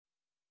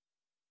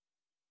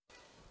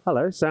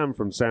Hello, Sam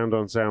from Sound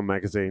on Sound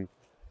magazine.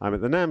 I'm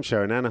at the NAMM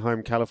show in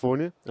Anaheim,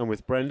 California. I'm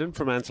with Brendan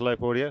from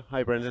Antelope Audio.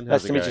 Hi, Brendan.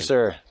 Nice to meet you,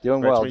 sir. Doing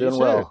well, doing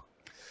well.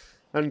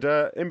 And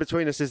in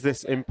between us is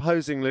this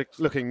imposing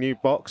looking new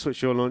box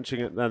which you're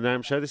launching at the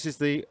NAMM show. This is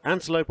the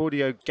Antelope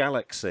Audio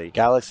Galaxy.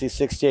 Galaxy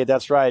 68,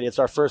 that's right. It's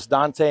our first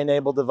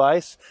Dante-enabled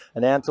device.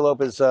 And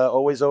Antelope is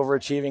always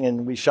overachieving,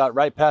 and we shot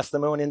right past the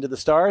moon into the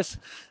stars.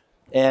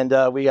 And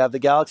we have the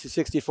Galaxy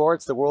 64.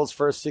 It's the world's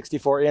first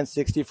 64 in,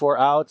 64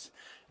 out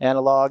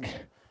analog.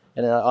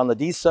 And on the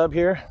D sub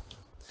here,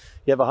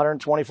 you have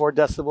 124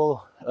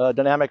 decibel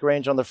dynamic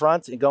range on the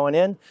front going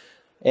in.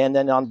 And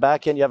then on the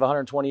back end, you have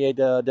 128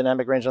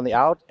 dynamic range on the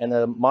out, and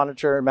the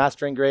monitor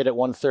mastering grade at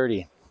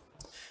 130.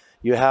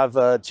 You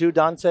have 2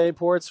 Dante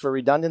ports for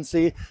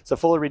redundancy. It's a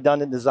fully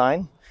redundant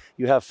design.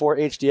 You have 4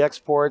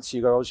 HDX ports.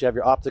 You also have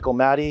your optical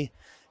MADI,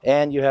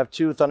 and you have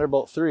 2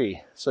 Thunderbolt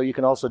 3. So you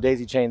can also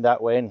daisy chain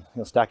that way and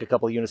stack a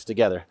couple of units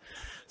together.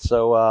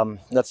 So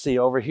let's see,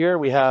 over here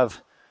we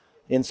have,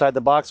 inside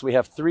the box, we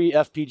have 3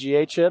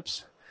 FPGA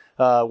chips.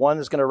 One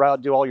is going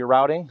to do all your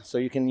routing, so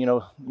you can,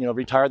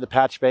 retire the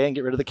patch bay and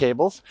get rid of the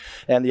cables.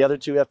 And the other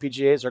 2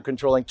 FPGAs are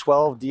controlling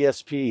 12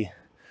 DSP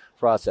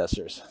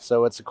processors.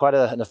 So it's quite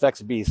an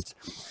effects beast.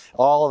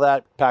 All of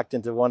that packed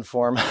into one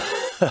form.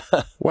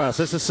 Wow,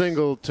 so it's a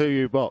single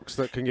 2U box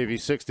that can give you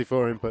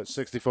 64 inputs,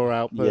 64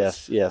 outputs.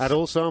 Yes, yes. At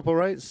all sample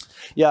rates?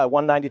 Yeah,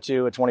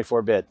 192 at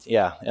 24-bit,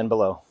 yeah, and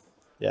below.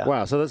 Yeah.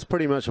 Wow, so that's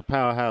pretty much a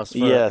powerhouse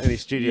for any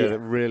studio that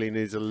really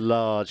needs a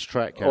large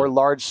track count. Or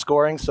large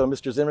scoring. So,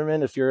 Mr.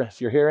 Zimmerman, if you're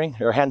hearing,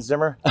 or Hans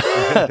Zimmer,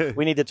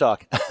 we need to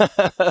talk.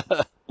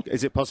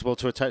 Is it possible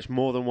to attach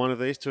more than one of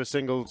these to a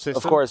single system?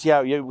 Of course,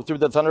 yeah. Through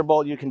the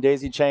Thunderbolt, you can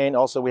daisy chain.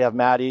 Also, we have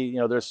MADI.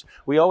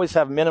 We always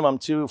have minimum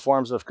 2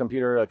 forms of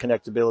computer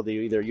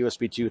connectability, either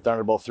USB 2,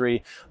 Thunderbolt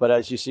 3. But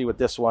as you see with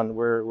this one,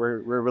 we're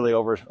really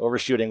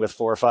overshooting with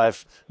 4 or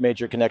 5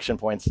 major connection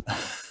points.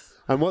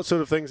 And what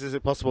sort of things is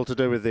it possible to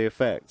do with the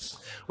effects?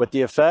 With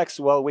the effects,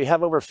 well, we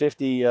have over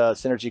 50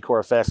 Synergy Core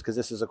effects, because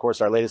this is, of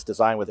course, our latest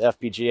design with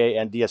FPGA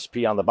and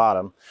DSP on the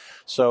bottom.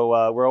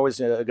 So we're always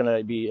going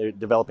to be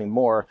developing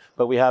more.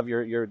 But we have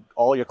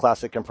all your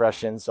classic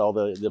compressions, all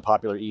the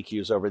popular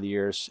EQs over the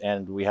years,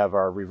 and we have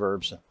our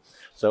reverbs.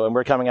 So, and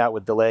we're coming out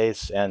with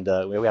delays, and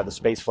we have the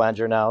space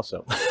flanger now.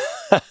 So.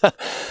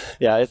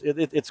 Yeah,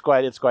 it's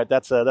quite.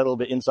 That's a little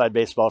bit inside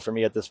baseball for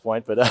me at this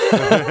point, but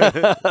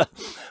but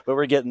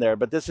we're getting there.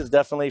 But this is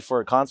definitely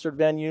for concert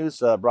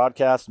venues,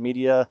 broadcast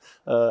media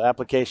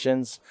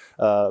applications.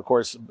 Of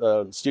course,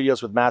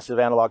 studios with massive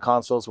analog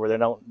consoles where they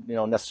don't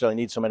necessarily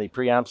need so many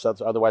preamps.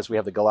 Otherwise, we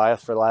have the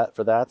Goliath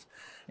for that.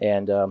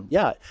 And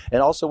yeah,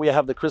 and also we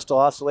have the crystal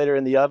oscillator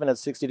in the oven at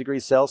 60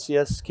 degrees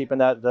Celsius, keeping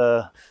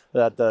that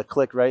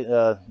click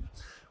right.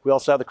 We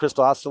also have the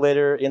crystal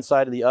oscillator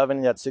inside of the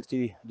oven at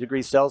 60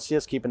 degrees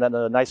Celsius, keeping that at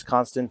a nice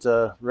constant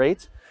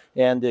rate,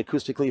 and the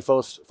acoustically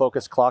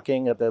focused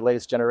clocking at the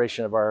latest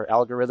generation of our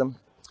algorithm.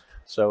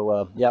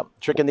 So, yeah,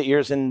 tricking the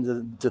ears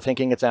into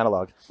thinking it's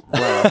analog.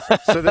 Wow.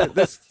 So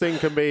this thing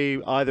can be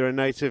either a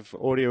native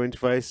audio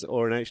interface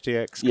or an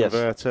HDX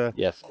converter.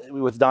 Yes.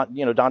 With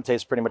Dante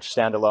is pretty much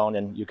standalone,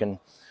 and you can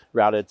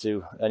route it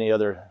to any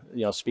other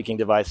speaking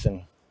device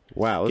and.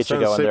 Wow, that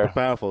sounds super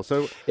powerful.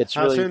 So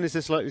how soon is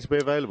this likely to be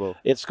available?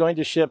 It's going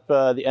to ship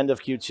the end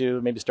of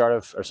Q2, maybe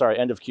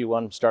end of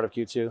Q1, start of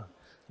Q2.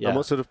 Yeah. And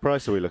what sort of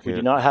price are we looking at?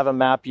 We do not have a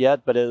map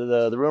yet, but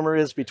the rumor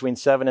is between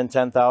 7,000 and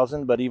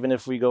 10,000. But even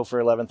if we go for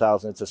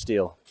 11,000, it's a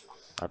steal.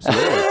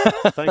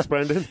 Absolutely. Thanks,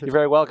 Brendan. You're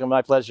very welcome.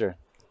 My pleasure.